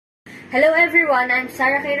Hello everyone, I'm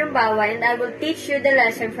RUMBAWA and I will teach you the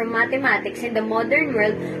lesson from mathematics in the modern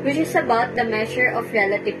world, which is about the measure of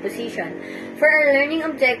relative position. For our learning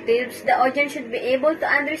objectives, the audience should be able to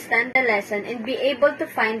understand the lesson and be able to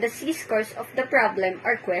find the z-scores of the problem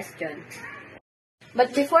or question.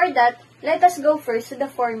 But before that, let us go first to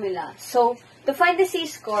the formula. So, to find the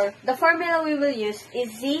z-score, the formula we will use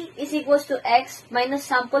is z is equals to x minus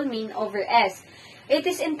sample mean over s. It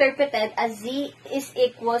is interpreted as z is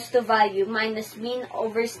equals to value minus mean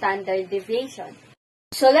over standard deviation.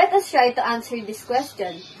 So let us try to answer this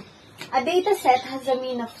question. A data set has a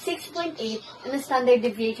mean of 6.8 and a standard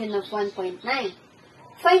deviation of 1.9.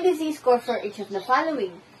 Find the z-score for each of the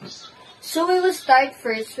following. So we will start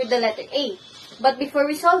first with the letter A. But before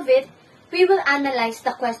we solve it, we will analyze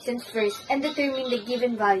the questions first and determine the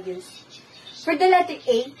given values. For the letter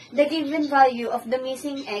A, the given value of the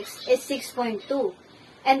missing x is 6.2,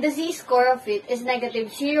 and the z-score of it is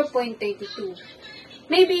negative 0.32.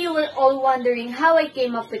 Maybe you were all wondering how I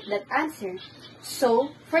came up with that answer.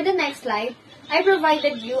 So, for the next slide, I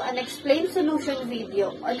provided you an explained solution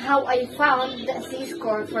video on how I found the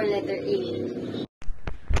z-score for letter A.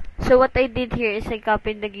 So what I did here is I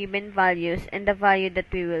copied the given values and the value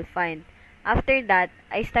that we will find. After that,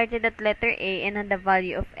 I started at letter A and had the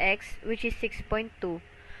value of x, which is 6.2.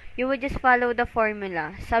 You would just follow the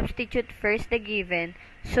formula, substitute first the given,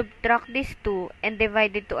 subtract these two, and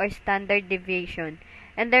divide it to our standard deviation.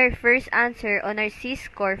 And our first answer on our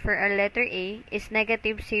z-score for our letter A is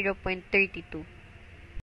negative 0.32.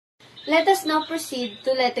 Let us now proceed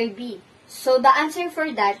to letter B. So the answer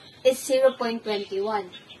for that is 0.21.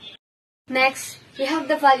 Next, we have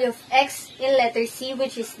the value of x in letter C,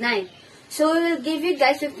 which is 9. So we will give you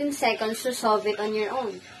guys 15 seconds to solve it on your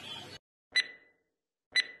own.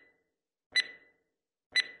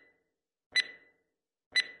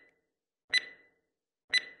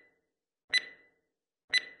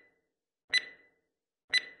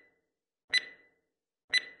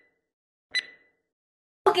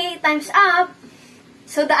 Okay, time's up!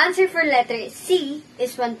 So the answer for letter C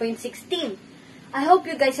is 1.16. I hope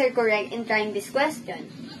you guys are correct in trying this question.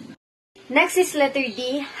 Next is letter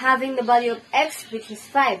D, having the value of x, which is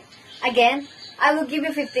 5. Again, I will give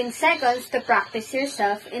you 15 seconds to practice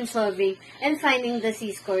yourself in solving and finding the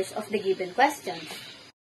z-scores of the given questions.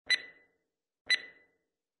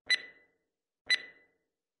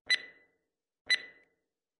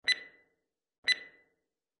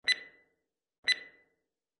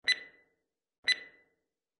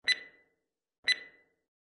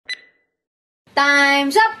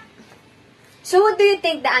 Time's up! So what do you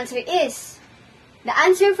think the answer is? The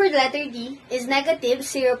answer for letter D is negative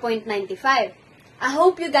 0.95. I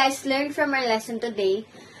hope you guys learned from our lesson today,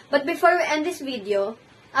 but before we end this video,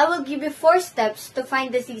 I will give you 4 steps to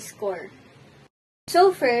find the z-score.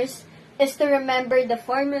 So first is to remember the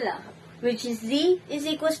formula, which is z is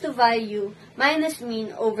equals to value minus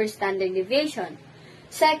mean over standard deviation.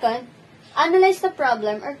 Second, analyze the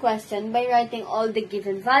problem or question by writing all the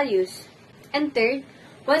given values. And third,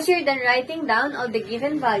 once you're done writing down all the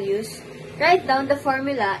given values, write down the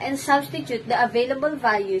formula and substitute the available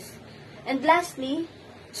values. And lastly,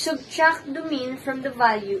 subtract the mean from the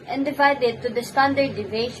value and divide it to the standard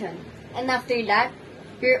deviation. And after that,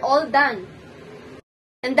 you're all done.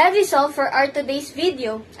 And that is all for our today's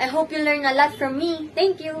video. I hope you learned a lot from me.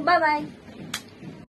 Thank you. Bye-bye.